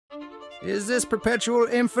Is this perpetual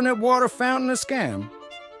infinite water fountain a scam?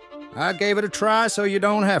 I gave it a try so you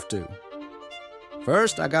don't have to.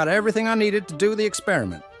 First, I got everything I needed to do the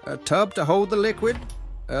experiment. A tub to hold the liquid,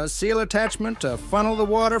 a seal attachment to funnel the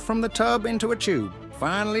water from the tub into a tube.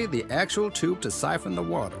 Finally, the actual tube to siphon the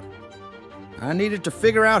water. I needed to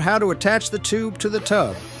figure out how to attach the tube to the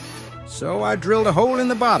tub. So I drilled a hole in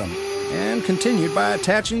the bottom and continued by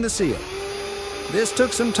attaching the seal. This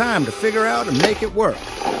took some time to figure out and make it work.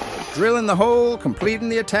 Drilling the hole, completing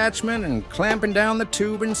the attachment, and clamping down the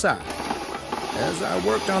tube inside. As I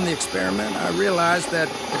worked on the experiment, I realized that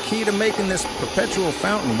the key to making this perpetual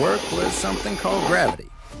fountain work was something called gravity.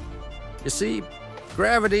 You see,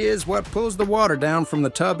 gravity is what pulls the water down from the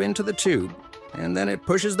tub into the tube, and then it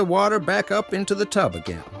pushes the water back up into the tub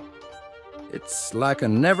again. It's like a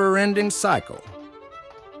never-ending cycle.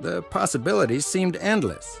 The possibilities seemed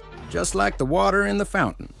endless, just like the water in the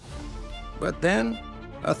fountain. But then,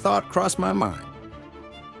 a thought crossed my mind.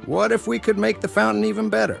 What if we could make the fountain even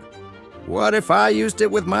better? What if I used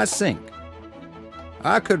it with my sink?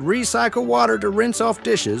 I could recycle water to rinse off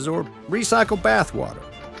dishes or recycle bath water.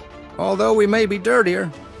 Although we may be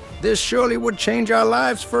dirtier, this surely would change our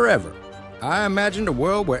lives forever. I imagined a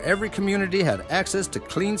world where every community had access to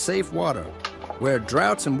clean, safe water, where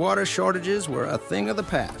droughts and water shortages were a thing of the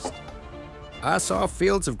past. I saw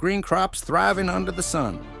fields of green crops thriving under the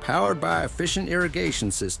sun, powered by efficient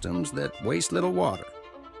irrigation systems that waste little water.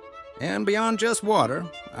 And beyond just water,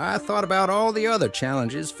 I thought about all the other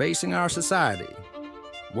challenges facing our society.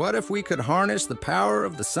 What if we could harness the power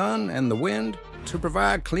of the sun and the wind to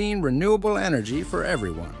provide clean, renewable energy for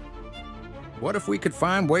everyone? What if we could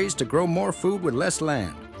find ways to grow more food with less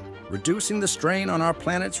land, reducing the strain on our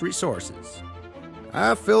planet's resources?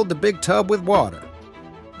 I filled the big tub with water.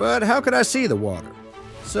 But how could I see the water?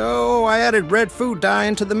 So I added red food dye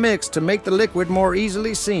into the mix to make the liquid more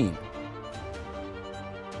easily seen.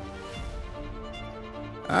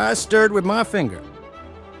 I stirred with my finger.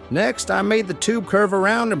 Next, I made the tube curve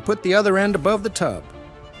around and put the other end above the tub.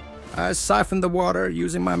 I siphoned the water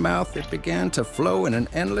using my mouth. It began to flow in an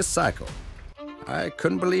endless cycle. I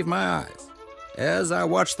couldn't believe my eyes. As I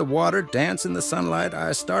watched the water dance in the sunlight,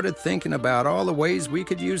 I started thinking about all the ways we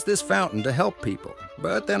could use this fountain to help people.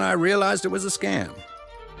 But then I realized it was a scam.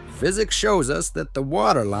 Physics shows us that the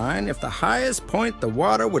water line, if the highest point the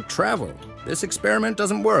water would travel, this experiment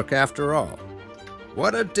doesn't work after all.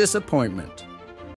 What a disappointment.